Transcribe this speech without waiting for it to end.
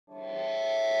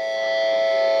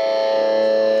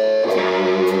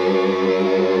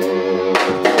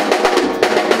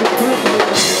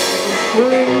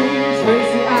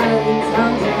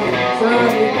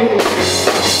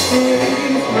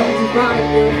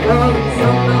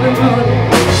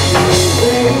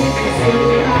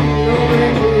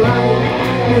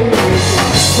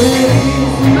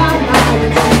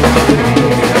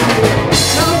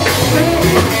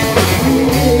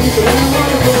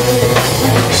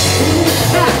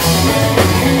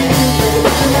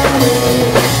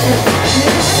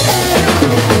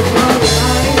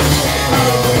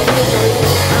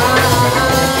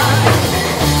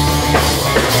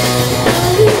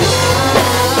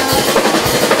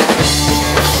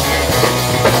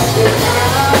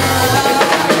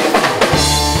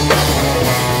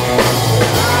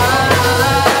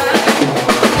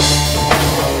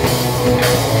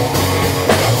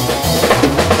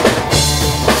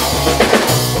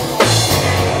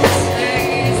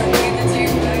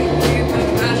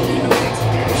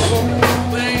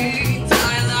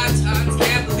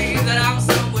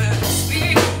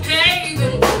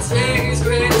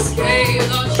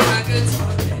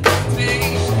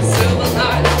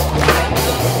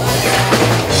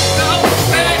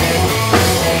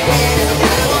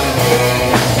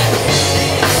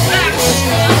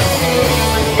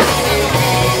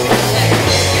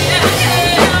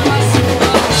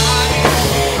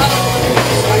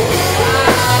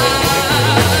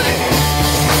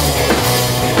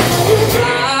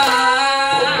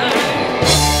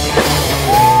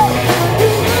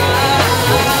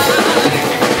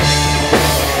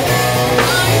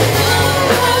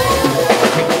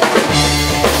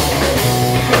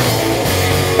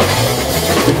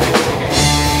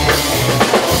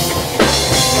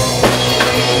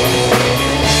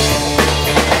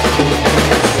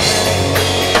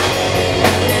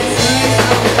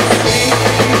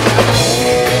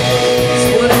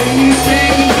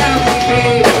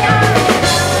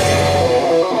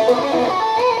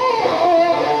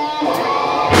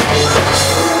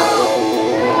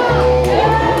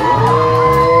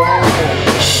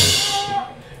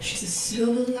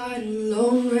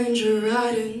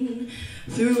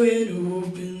through an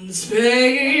open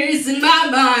space in my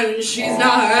mind. She's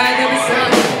not right there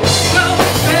beside me. Go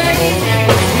baby,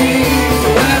 she's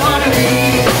where I wanna be.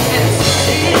 And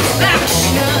it's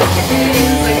fashion,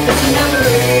 things like this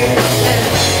memory. And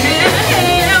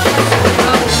yeah,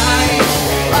 all night,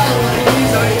 all I want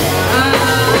is our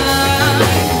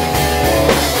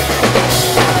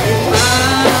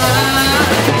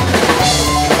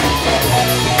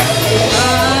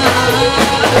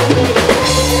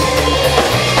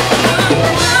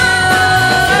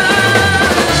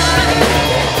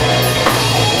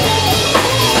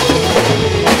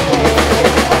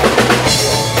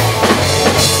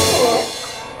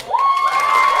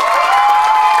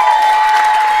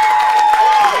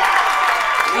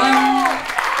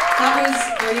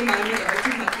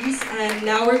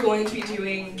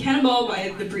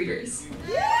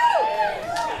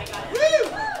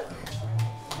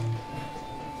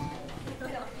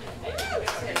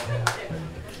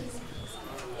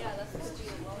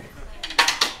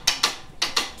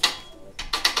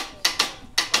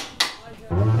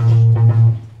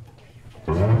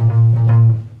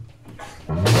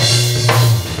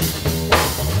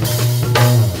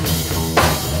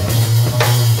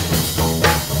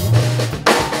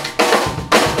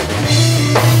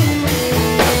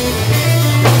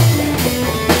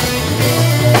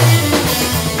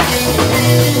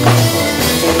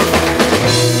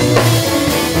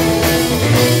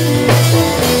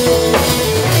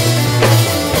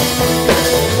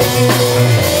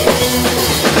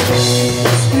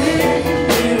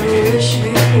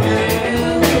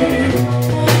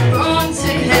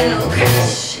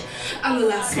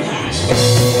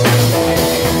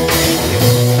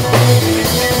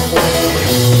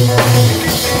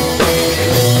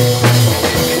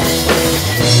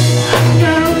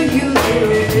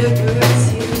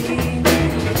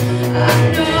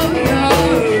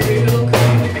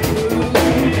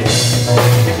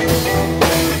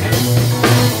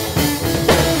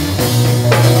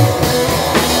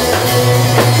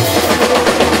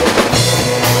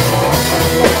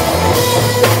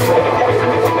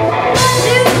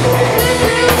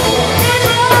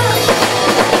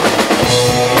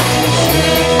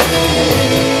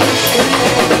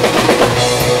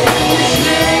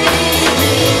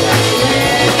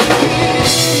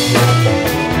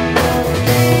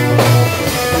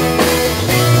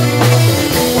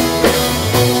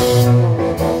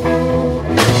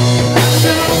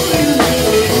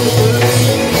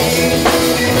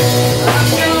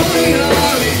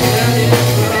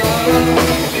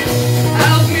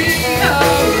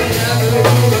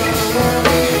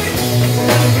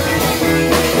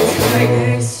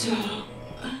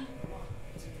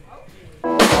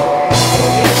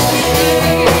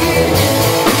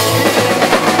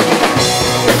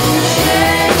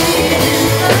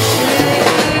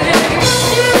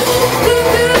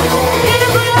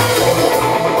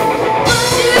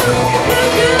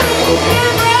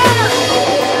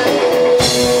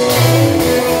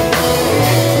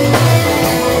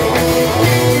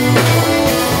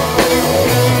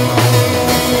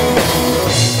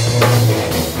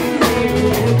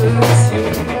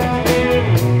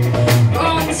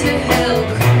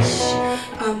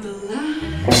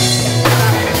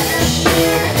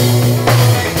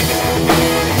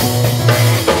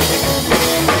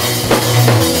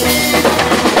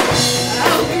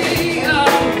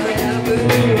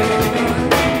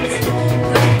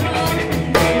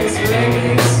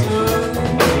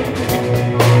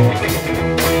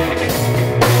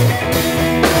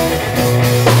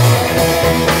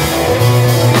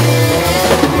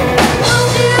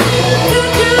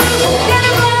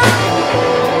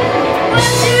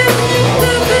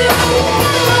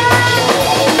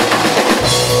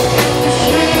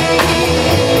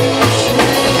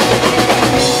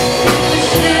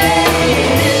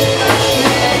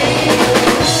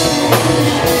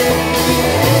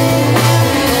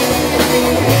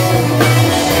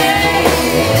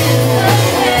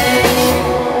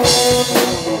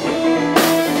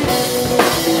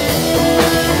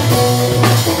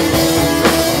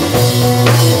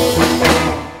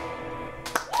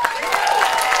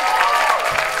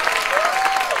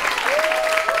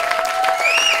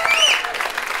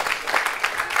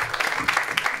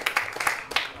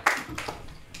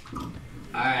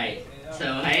Alright,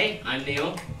 so hey, I'm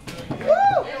Neil.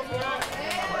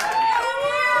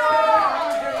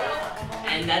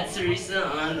 And that's Teresa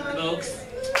on the vocals.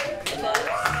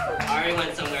 Ari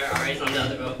went somewhere, Ari's on the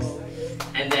other vocals.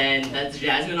 And then that's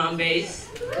Jasmine on bass.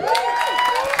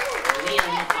 Liam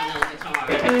on the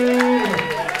guitar.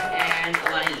 And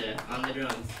Elijah on the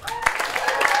drums.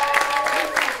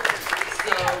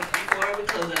 So before we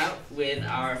close out with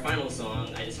our final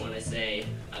song, I just want to say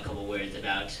a couple words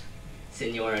about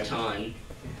Senora Ton.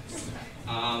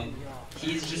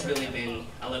 He's just really been,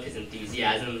 I love his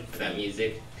enthusiasm about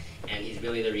music, and he's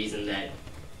really the reason that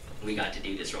we got to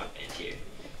do this rock band here,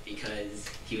 because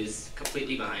he was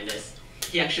completely behind us.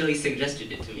 He actually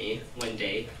suggested it to me one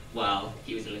day while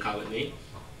he was in the car with me.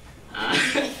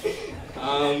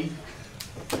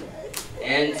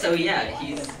 And so yeah,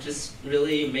 he's just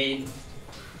really made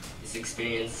this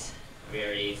experience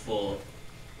very full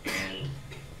and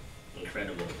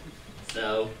incredible.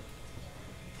 So,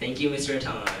 thank you, Mr.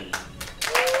 Atan.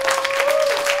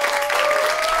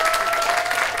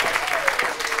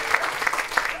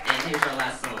 And here's our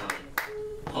last song,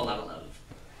 Whole Lot of Love.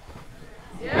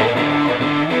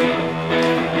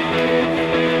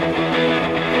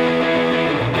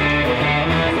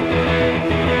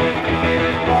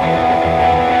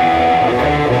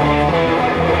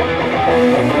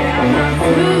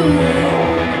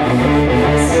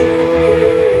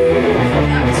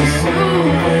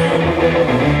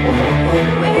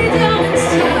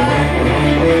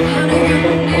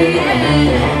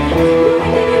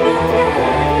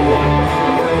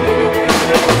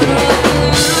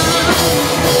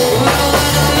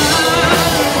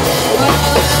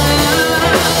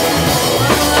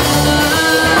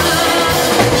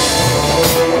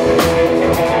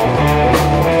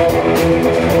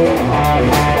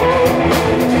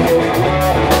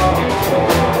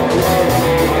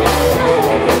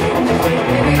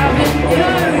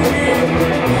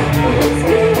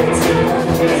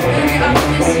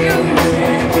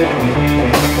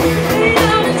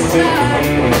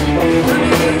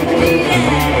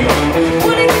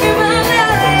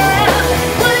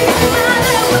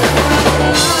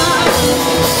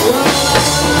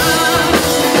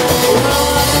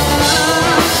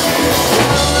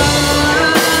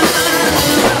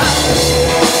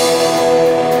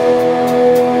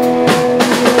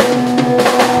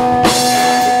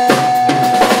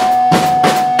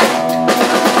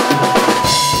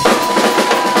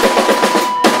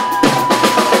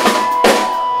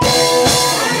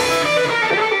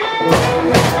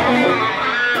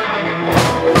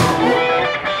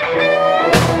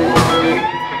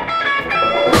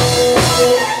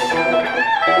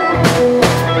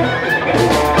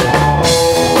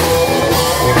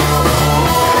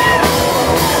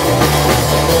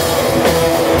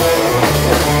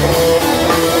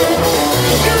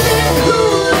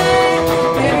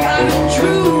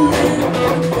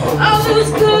 All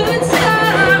those good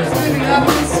times, baby, I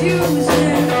miss you.